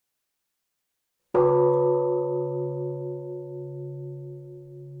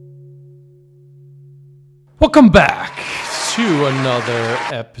Welcome back to another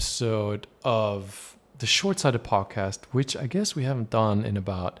episode of the Short-Sighted Podcast, which I guess we haven't done in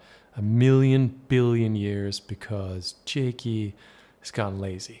about a million billion years because Jakey has gotten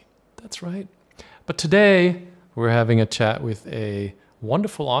lazy. That's right. But today we're having a chat with a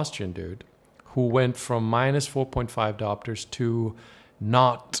wonderful Austrian dude who went from minus 4.5 diopters to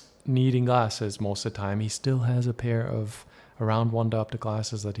not needing glasses most of the time. He still has a pair of around 1 diopter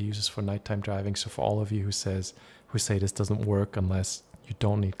glasses that he uses for nighttime driving. So for all of you who say this doesn't work unless you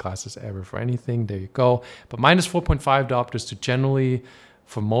don't need glasses ever for anything, there you go. But minus 4.5 diopters to generally,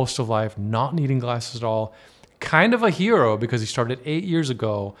 for most of life, not needing glasses at all. Kind of a hero because he started 8 years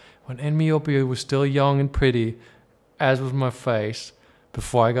ago when myopia was still young and pretty, as was my face,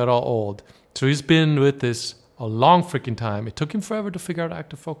 before I got all old. So he's been with this a long freaking time. It took him forever to figure out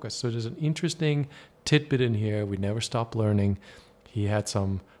active focus. So there's an interesting tidbit in here. We never stop learning. He had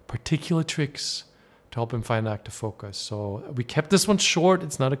some particular tricks to help him find active focus. So we kept this one short.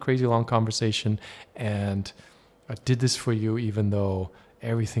 It's not a crazy long conversation. And I did this for you, even though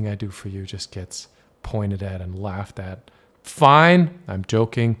everything I do for you just gets pointed at and laughed at. Fine. I'm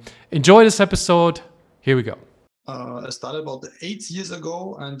joking. Enjoy this episode. Here we go. I started about 8 years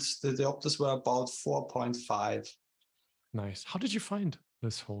ago, and the Diopters were about 4.5. Nice. How did you find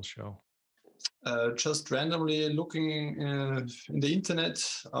this whole show? Just randomly looking in the internet.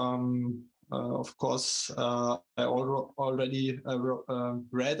 Of course, I already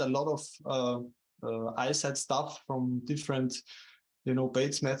read a lot of eyesight stuff from different,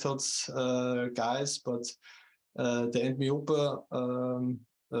 Bates methods guys, but the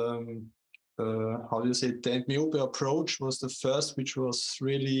myopia approach was the first, which was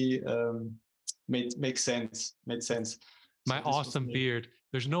really made sense. My awesome beard.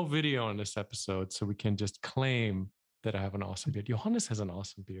 There's no video on this episode, so we can just claim that I have an awesome beard. Johannes has an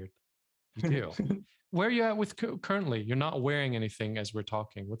awesome beard. You do. Where are you at with currently? You're not wearing anything as we're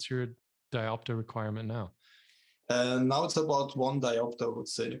talking. What's your diopter requirement now? Now it's about 1 diopter, I would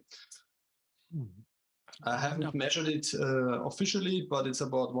say. I haven't measured it officially, but it's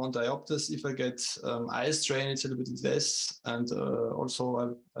about 1 diopters. If I get eye strain, it's a little bit less. And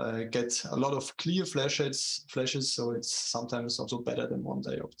also I get a lot of clear flashes, so it's sometimes also better than 1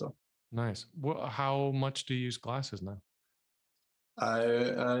 diopter. Nice. How much do you use glasses now?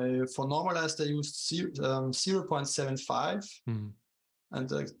 I for normalized, I used 0.75, and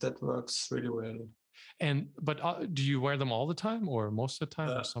that works really well. But do you wear them all the time, or most of the time,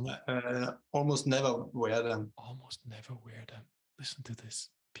 or some? Almost never wear them. Almost never wear them. Listen to this,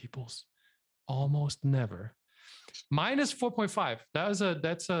 peoples. Almost never. Minus 4.5.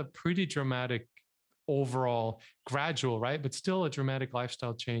 That's a pretty dramatic overall, gradual, right? But still a dramatic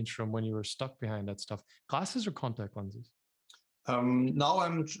lifestyle change from when you were stuck behind that stuff. Glasses or contact lenses? Now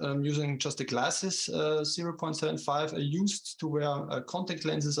I'm using just the glasses, 0.75. I used to wear contact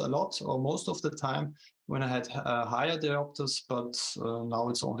lenses a lot, or most of the time when I had higher diopters, but now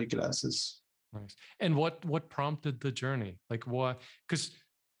it's only glasses. Nice. And what prompted the journey? Like what? Because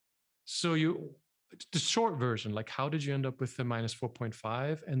the short version, like how did you end up with the minus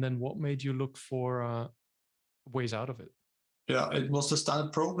 4.5, and then what made you look for ways out of it? Yeah, it was the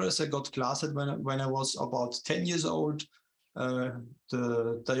standard progress. I got glasses when I was about 10 years old.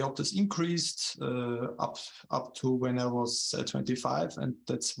 The diopters increased up to when I was 25, and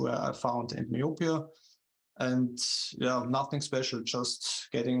that's where I found myopia. And yeah, nothing special, just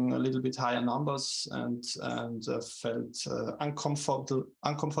getting a little bit higher numbers, and felt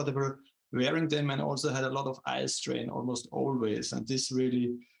uncomfortable wearing them, and also had a lot of eye strain almost always. And this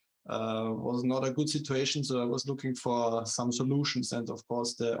really was not a good situation, so I was looking for some solutions. And of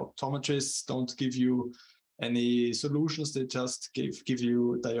course, the optometrists don't give you any solutions, they just give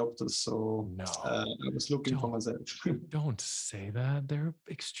you diopters. So no, I was looking for myself. Don't say that. They're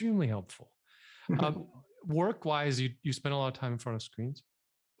extremely helpful. Work-wise, you spend a lot of time in front of screens?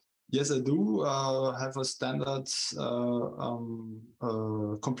 Yes, I do. Have a standard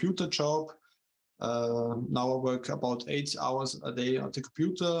computer job. Now I work about 8 hours a day on the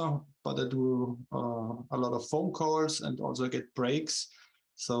computer, but I do a lot of phone calls and also get breaks.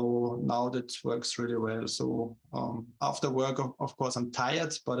 So now that works really well. So after work, of course, I'm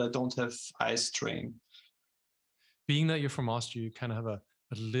tired, but I don't have eye strain. Being that you're from Austria, you kind of have a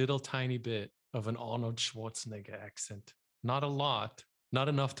little tiny bit of an Arnold Schwarzenegger accent. Not a lot, not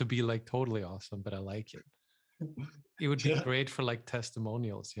enough to be like totally awesome, but I like it. It would be great for like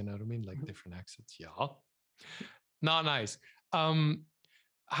testimonials, you know what I mean? Like different accents. Yeah. Not nice.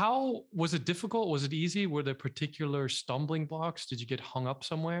 How was it difficult? Was it easy? Were there particular stumbling blocks? Did you get hung up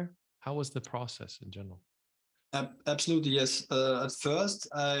somewhere? How was the process in general? Absolutely, yes. At first,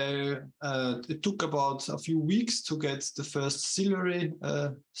 it took about a few weeks to get the first ciliary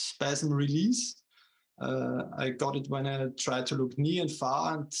spasm release. I got it when I tried to look near and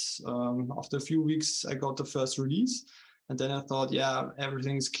far, and after a few weeks, I got the first release. And then I thought, yeah,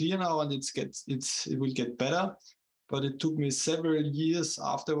 everything's clear now, and it will get better. But it took me several years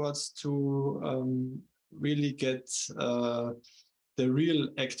afterwards to really get the real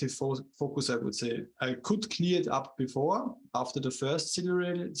active focus, I would say. I could clear it up before, after the first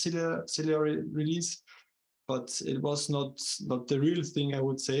ciliary release, but it was not the real thing, I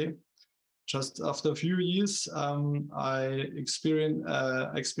would say. Just after a few years, I experienced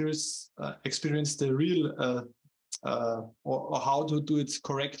the real or how to do it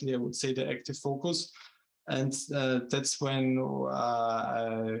correctly, I would say, the active focus. And that's when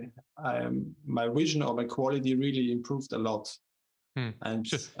my vision or my quality really improved a lot. And,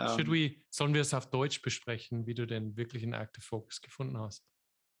 sollen wir es auf Deutsch besprechen, wie du den wirklichen Active Focus gefunden hast?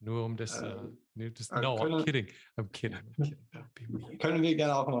 Nur um das, no, I'm kidding. Können wir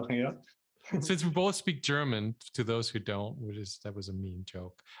gerne auch machen, ja. Since we both speak German, to those who don't, that was a mean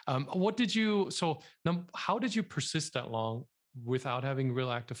joke. How did you persist that long without having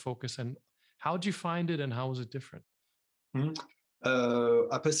real active focus, and how did you find it, and how was it different?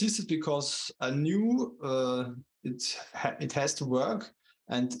 I persisted because I knew it has to work,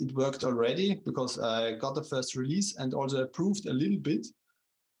 and it worked already because I got the first release and also improved a little bit.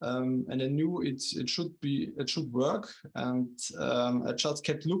 And I knew it should work, and I just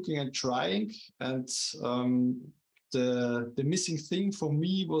kept looking and trying. And the missing thing for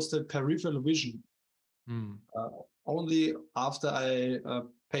me was the peripheral vision. Only after I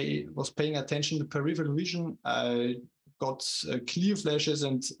was paying attention to peripheral vision, I got clear flashes,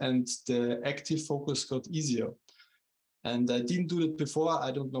 and the active focus got easier. And I didn't do it before.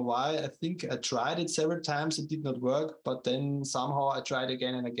 I don't know why. I think I tried it several times. It did not work. But then somehow I tried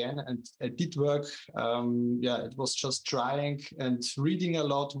again and again, and it did work. It was just trying and reading a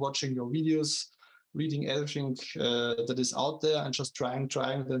lot, watching your videos, reading everything that is out there, and just trying.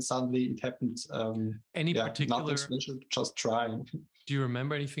 Then suddenly it happened. Any particular? Nothing special, just trying. Do you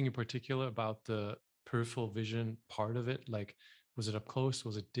remember anything in particular about the peripheral vision part of it? Like, was it up close?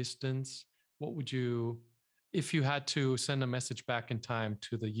 Was it distance? What would you... If you had to send a message back in time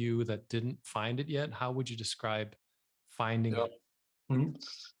to the you that didn't find it yet, how would you describe finding it?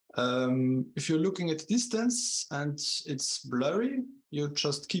 Mm-hmm. If you're looking at distance and it's blurry, you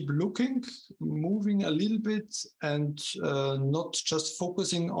just keep looking, moving a little bit, and not just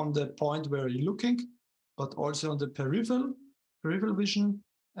focusing on the point where you're looking, but also on the peripheral vision,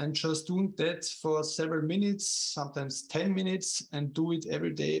 and just doing that for several minutes, sometimes 10 minutes, and do it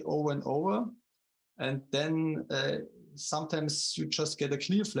every day over and over. And then sometimes you just get a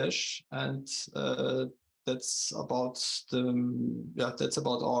clear flash, and that's about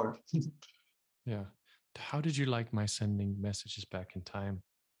all. Yeah. How did you like my sending messages back in time?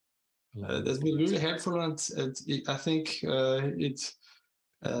 That's been really helpful, and I think it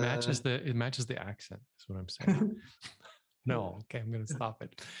matches the accent. Is what I'm saying. No, okay, I'm going to stop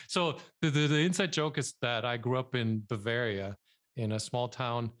it. So the inside joke is that I grew up in Bavaria, in a small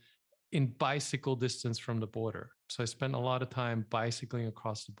town, in bicycle distance from the border. So I spent a lot of time bicycling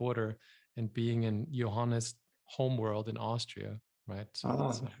across the border and being in Johannes' homeworld in Austria, right?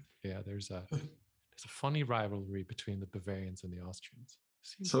 So there's a funny rivalry between the Bavarians and the Austrians.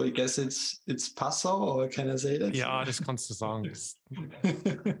 So I guess it's Passau, or can I say that? Ja, das kannst du sagen.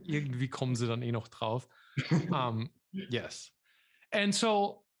 Irgendwie kommen sie dann noch drauf. Yes. And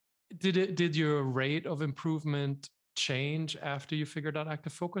so did your rate of improvement change after you figured out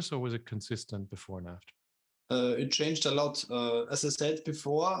active focus, or was it consistent before and after? It changed a lot. As I said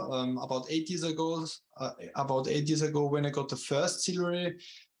before, about 8 years ago, when I got the first ciliary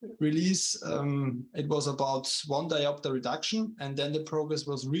release, it was about 1 diopter reduction, and then the progress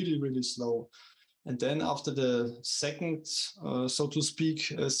was really, really slow. And then after the second, so to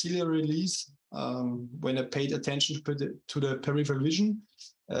speak, ciliary release, when I paid attention to the peripheral vision,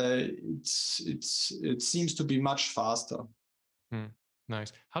 it seems to be much faster.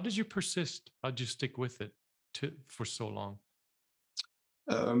 Nice. How did you persist? How did you stick with it for so long?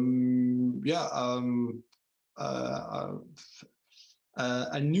 I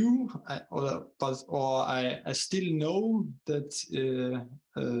knew, I still know that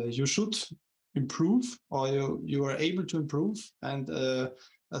you should improve, or you are able to improve, and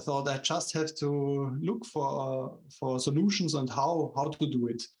I thought I just have to look for solutions and how to do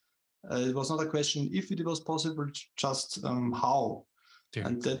it. It was not a question if it was possible, just how. Dude,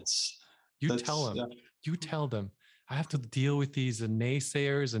 and that's tell them. Yeah. You tell them. I have to deal with these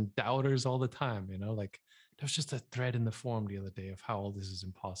naysayers and doubters all the time. You know, like was just a thread in the forum the other day of how all this is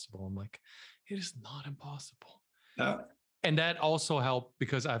impossible. I'm like, it is not impossible. Yeah. And that also helped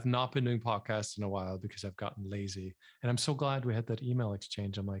because I've not been doing podcasts in a while because I've gotten lazy. And I'm so glad we had that email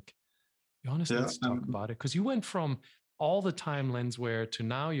exchange. I'm like, Johannes, Yeah. let's talk about it. Because you went from all the time lens wear to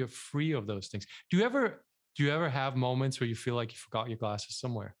now you're free of those things. Do you ever have moments where you feel like you forgot your glasses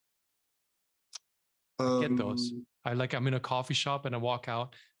somewhere? I get those. I'm in a coffee shop and I walk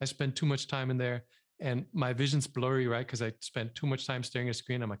out. I spend too much time in there and my vision's blurry, right? Because I spent too much time staring at a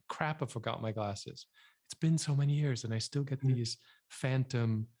screen. I'm like, crap, I forgot my glasses. It's been so many years and I still get these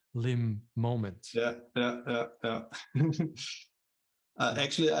phantom limb moments. Yeah.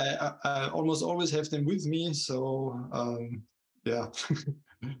 Actually, I almost always have them with me. So yeah,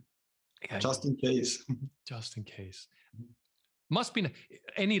 just in case. Just in case. Must be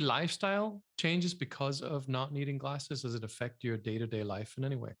any lifestyle changes because of not needing glasses. Does it affect your day-to-day life in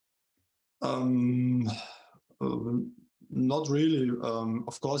any way? Not really.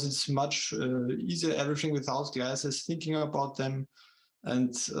 Of course, it's much easier, everything without glasses, thinking about them.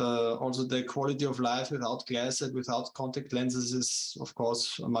 And also the quality of life without glasses, without contact lenses is, of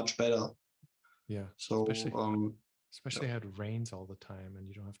course, much better. Yeah. So, especially how it rains all the time and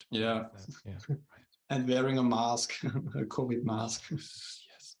you don't have to. Yeah. Yeah. Right. And wearing a mask, a COVID mask.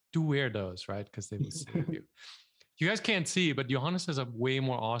 Yes. Do wear those, right? Because they will save you. You guys can't see, but Johannes has a way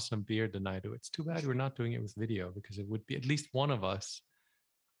more awesome beard than I do. It's too bad we're not doing it with video because it would be at least one of us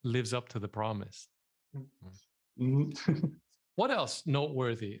lives up to the promise. Mm-hmm. What else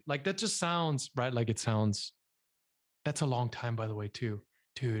noteworthy? Like that just sounds, right? Like it sounds, that's a long time, by the way, too.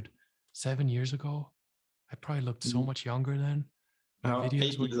 Dude, 7 years ago, I probably looked so much younger then. My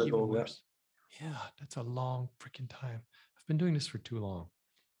videos were even worse. Yeah, that's a long freaking time. I've been doing this for too long.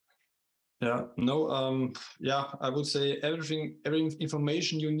 Yeah, no, yeah, I would say every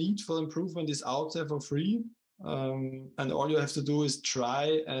information you need for improvement is out there for free. And all you have to do is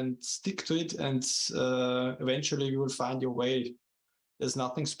try and stick to it, and eventually you will find your way. There's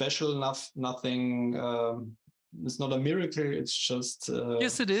nothing special enough, nothing, it's not a miracle, it's just...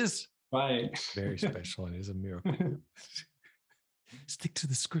 yes, it is. Right. Very special, and it is a miracle. Stick to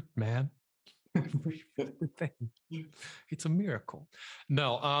the script, man. It's a miracle.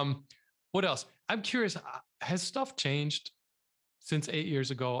 No, what else? I'm curious, has stuff changed since 8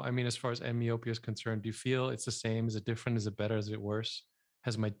 years ago? I mean, as far as myopia is concerned, do you feel it's the same? Is it different? Is it better? Is it worse?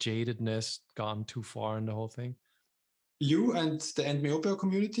 Has my jadedness gone too far in the whole thing? You and the myopia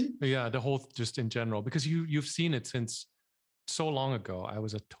community? Yeah, the whole, just in general, because you've seen it since so long ago. I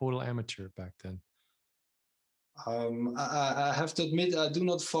was a total amateur back then. I have to admit, I do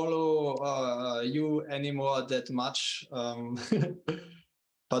not follow you anymore that much.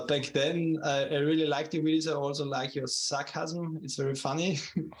 But back then, I really liked your videos. I also like your sarcasm. It's very funny.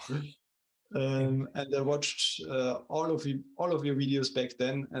 And I watched all of your videos back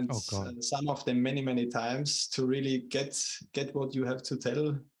then, and some of them many times to really get what you have to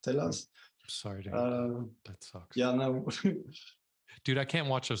tell us. I'm sorry to hear that sucks. Yeah, no. Dude, I can't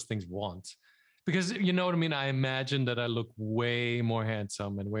watch those things once. Because you know what I mean? I imagine that I look way more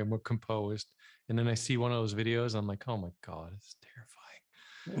handsome and way more composed. And then I see one of those videos, I'm like, oh my God, it's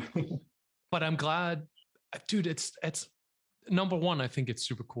terrifying. But I'm glad, dude, it's number one, I think it's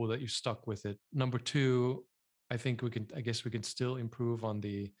super cool that you stuck with it. Number two, I guess we can still improve on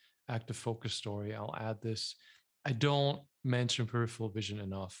the active focus story. I'll add this. I don't mention peripheral vision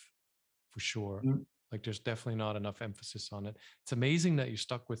enough, for sure. Like there's definitely not enough emphasis on it. It's amazing that you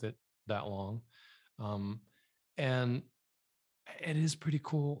stuck with it that long. And it is pretty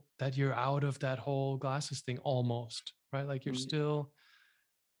cool that you're out of that whole glasses thing almost, right? Like you're still,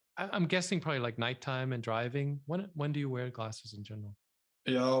 I'm guessing probably like nighttime and driving. When do you wear glasses in general?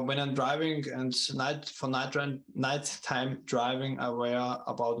 Yeah, when I'm driving and nighttime driving, I wear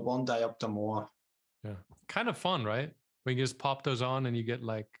about 1 diopter more. Yeah, kind of fun, right? When you just pop those on and you get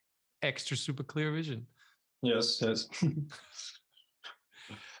like extra super clear vision. Yes.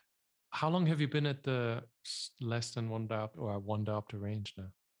 How long have you been at the less than 1 diopter or 1 diopter range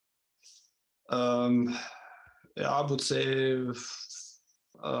now? Yeah, I would say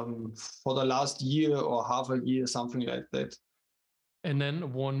for the last year or half a year, something like that. And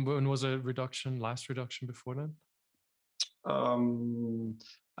then when was a last reduction before then? I'm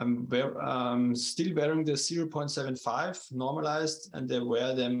still wearing the 0.75 normalized, and I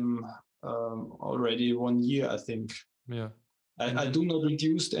wear them already 1 year, I think. Yeah. I do not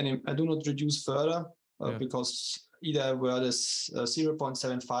reduce further because either I wear this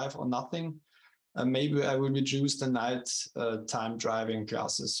 0.75 or nothing. Maybe I will reduce the night time driving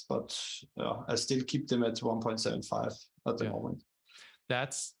glasses, but I still keep them at 1.75 at the moment.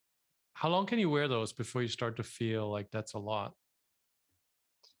 How long can you wear those before you start to feel like that's a lot?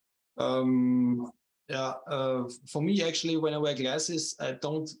 For me, actually, when I wear glasses, I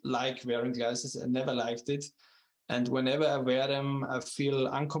don't like wearing glasses. I never liked it. And whenever I wear them, I feel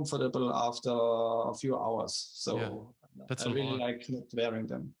uncomfortable after a few hours. So that's I a really lot. like not wearing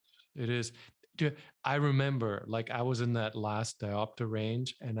them. It is. I remember, like, I was in that last diopter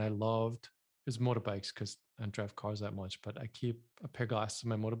range, and I loved his motorbikes because I don't drive cars that much. But I keep a pair of glasses on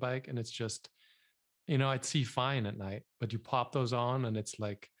my motorbike, and it's just, I'd see fine at night, but you pop those on, and it's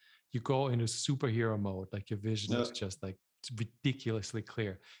like you go into superhero mode. Like your vision is just like it's ridiculously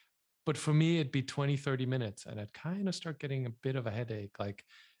clear. But for me, it'd be 20, 30 minutes, and I'd kind of start getting a bit of a headache. Like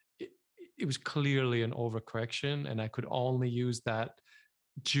it was clearly an overcorrection, and I could only use that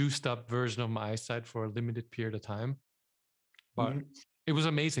juiced up version of my eyesight for a limited period of time. But it was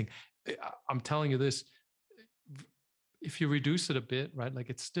amazing. I'm telling you this, if you reduce it a bit, right?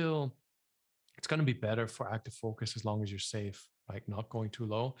 Like it's going to be better for active focus as long as you're safe, like not going too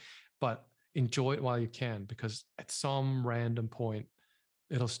low, but enjoy it while you can, because at some random point,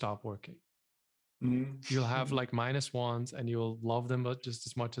 it'll stop working. You'll have like -1s and you'll love them just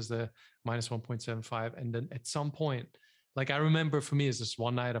as much as the -1.75. And then at some point, like I remember for me, is this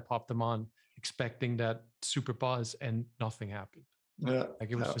one night I popped them on expecting that super buzz and nothing happened. Like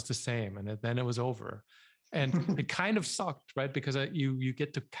it was just the same. And then it was over. And it kind of sucked, right? Because you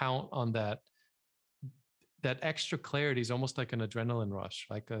get to count on that extra clarity is almost like an adrenaline rush.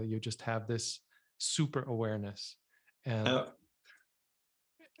 Like you just have this super awareness. And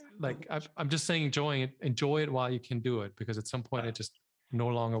like I'm just saying, enjoy it while you can do it, because at some point it just no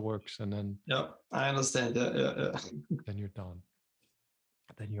longer works, and then I understand. Then you're done.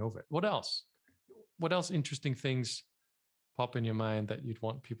 Then you're over it. What else? What else interesting things pop in your mind that you'd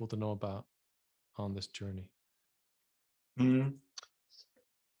want people to know about on this journey?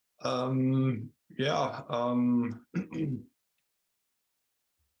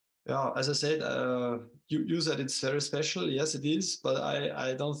 Yeah, as I said, you said it's very special. Yes, it is, but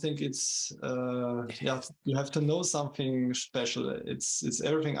I don't think it's. You have to know something special. It's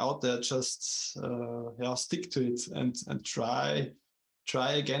everything out there. Just stick to it and try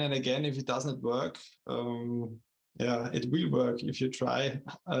again and again. If it doesn't work, it will work if you try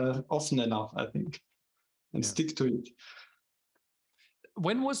often enough, I think, and stick to it.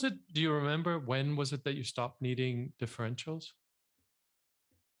 When was it? Do you remember when was it that you stopped needing differentials?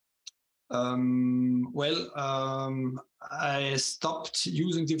 I stopped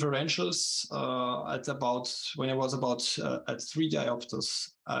using differentials when I was about at 3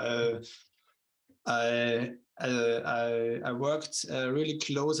 diopters. I worked really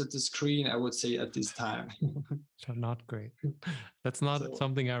close at the screen, I would say, at this time. So not great. That's not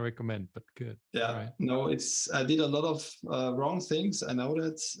something I recommend, but good. Yeah, right. No, I did a lot of wrong things. I know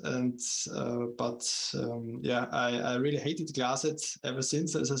that, and I really hated glasses ever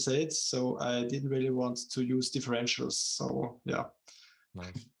since, as I said. So I didn't really want to use differentials. So yeah.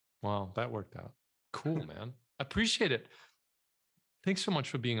 Nice. Wow, that worked out. Cool, man. I appreciate it. Thanks so much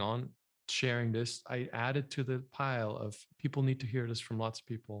for being on, sharing this. I added to the pile of people need to hear this from lots of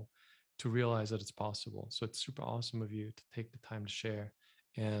people to realize that it's possible. So it's super awesome of you to take the time to share.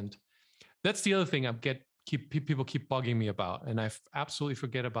 And that's the other thing people keep bugging me about, and I absolutely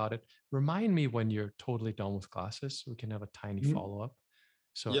forget about it. Remind me when you're totally done with classes so we can have a tiny follow-up.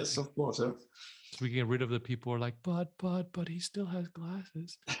 So yes, of course. Yeah. So we can get rid of the people who are like, but he still has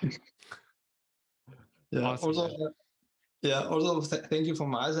glasses. Awesome, also thank you from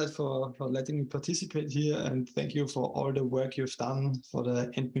my side for letting me participate here, and thank you for all the work you've done for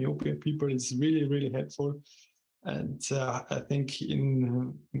the myopia people. It's really, really helpful. And I think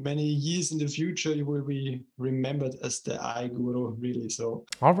in many years in the future, you will be remembered as the eye guru, really. So,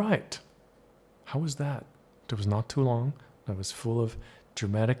 all right. How was that? It was not too long. That was full of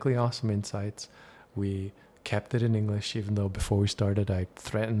dramatically awesome insights. We kept it in English, even though before we started, I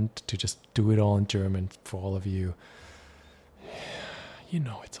threatened to just do it all in German for all of you. You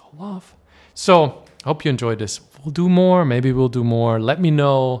know, it's all love. So I hope you enjoyed this. We'll do more. Maybe we'll do more. Let me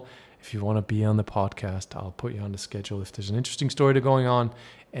know if you want to be on the podcast. I'll put you on the schedule if there's an interesting story going on.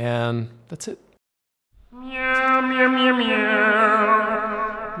 And that's it. Meow, meow, meow,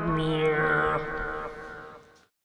 meow. Meow.